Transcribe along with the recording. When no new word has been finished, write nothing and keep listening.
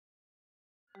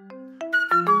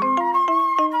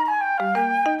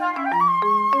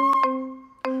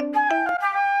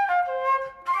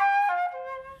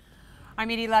I'm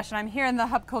Edie Lush, and I'm here in the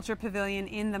Hub Culture Pavilion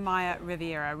in the Maya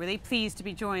Riviera. Really pleased to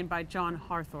be joined by John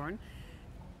Harthorne,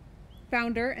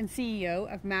 founder and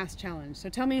CEO of MassChallenge. So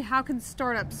tell me, how can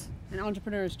startups and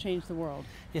entrepreneurs change the world?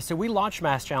 Yeah, so we launched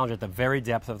MassChallenge at the very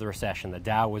depth of the recession. The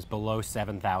Dow was below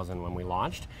 7,000 when we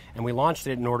launched, and we launched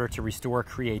it in order to restore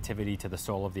creativity to the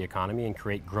soul of the economy and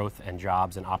create growth and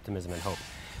jobs and optimism and hope.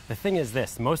 The thing is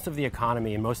this, most of the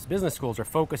economy and most business schools are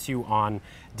focus you on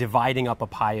dividing up a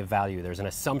pie of value. There's an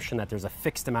assumption that there's a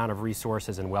fixed amount of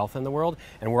resources and wealth in the world,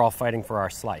 and we're all fighting for our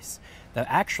slice.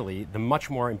 Actually, the much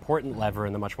more important lever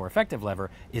and the much more effective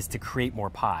lever is to create more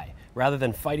pie. Rather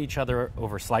than fight each other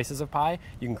over slices of pie,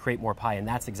 you can create more pie, and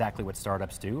that's exactly what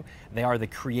startups do. They are the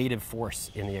creative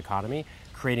force in the economy,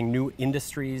 creating new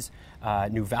industries,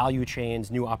 new value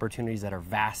chains, new opportunities that are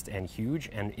vast and huge.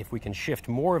 And if we can shift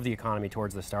more of the economy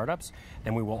towards the startups,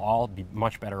 then we will all be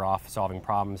much better off solving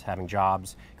problems, having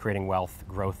jobs, creating wealth,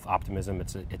 growth, optimism.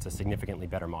 It's a significantly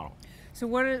better model. So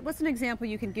what's an example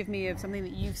you can give me of something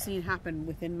that you've seen happen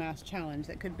within MassChallenge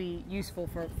that could be useful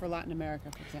for Latin America,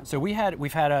 for example? So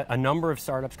we've had a number of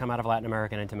startups come out of Latin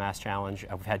America and into MassChallenge.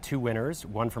 We've had two winners,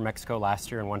 one from Mexico last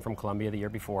year and one from Colombia the year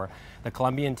before. The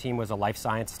Colombian team was a life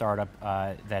science startup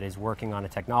that is working on a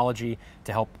technology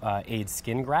to help aid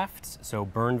skin grafts, so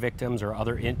burn victims or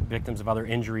other victims of other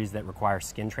injuries that require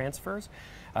skin transfers.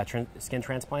 Skin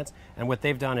transplants, and what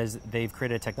they've done is they've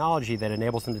created a technology that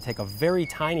enables them to take a very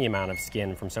tiny amount of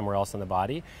skin from somewhere else in the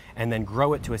body and then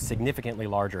grow it to a significantly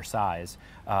larger size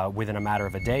within a matter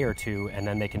of a day or two, and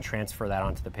then they can transfer that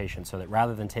onto the patient, so that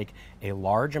rather than take a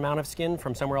large amount of skin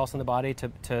from somewhere else in the body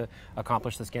to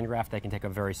accomplish the skin graft, they can take a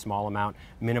very small amount,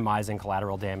 minimizing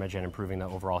collateral damage and improving the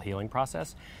overall healing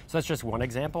process. So that's just one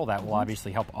example that will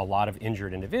obviously help a lot of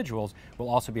injured individuals, will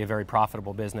also be a very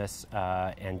profitable business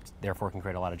and therefore can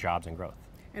create a lot of jobs and growth.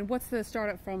 And what's the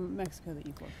startup from Mexico that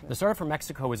you've worked with? The startup from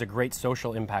Mexico was a great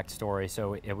social impact story.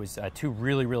 So it was two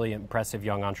really impressive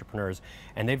young entrepreneurs,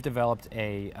 and they've developed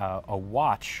a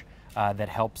watch that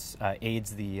helps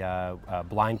aids the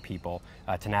blind people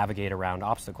to navigate around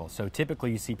obstacles. So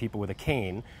typically you see people with a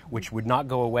cane, which would not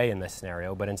go away in this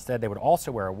scenario, but instead they would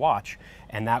also wear a watch,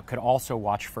 and that could also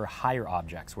watch for higher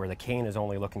objects, where the cane is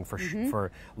only looking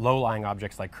for low-lying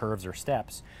objects like curves or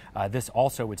steps. This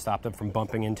also would stop them from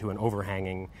bumping into an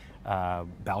overhanging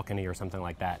balcony or something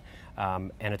like that.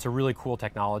 And it's a really cool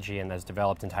technology, and that's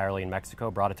developed entirely in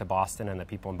Mexico, brought it to Boston, and the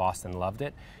people in Boston loved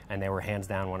it, and they were hands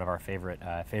down one of our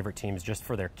favorite teams, just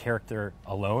for their character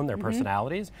alone, their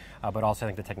personalities, but also I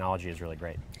think the technology is really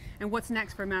great. And what's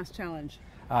next for MassChallenge?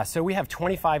 So we have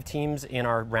 25 teams in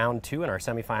our round 2 and our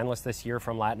semifinalists this year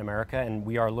from Latin America, and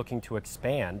we are looking to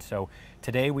expand. So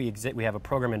today we have a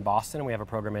program in Boston, and we have a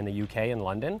program in the UK and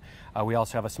London. We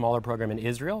also have a smaller program in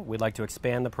Israel. We'd like to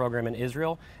expand the program in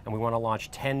Israel, and we want to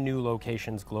launch 10 new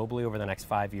locations globally over the next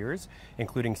 5 years,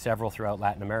 including several throughout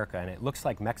Latin America. And it looks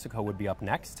like Mexico would be up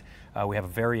next. We have a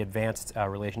very advanced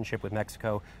relationship with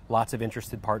Mexico, lots of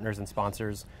interested partners and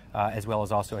sponsors, as well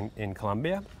as also in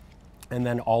Colombia. And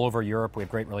then all over Europe, we have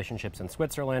great relationships in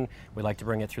Switzerland. We'd like to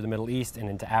bring it through the Middle East and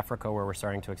into Africa, where we're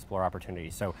starting to explore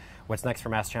opportunities. So what's next for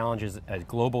MassChallenge is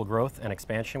global growth and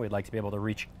expansion. We'd like to be able to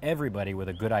reach everybody with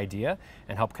a good idea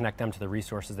and help connect them to the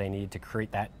resources they need to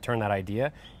turn that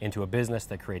idea into a business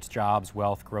that creates jobs,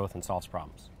 wealth, growth, and solves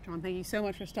problems. John, thank you so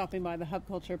much for stopping by the Hub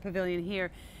Culture Pavilion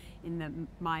here in the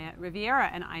Maya Riviera,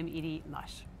 and I'm Edie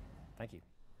Lush. Thank you.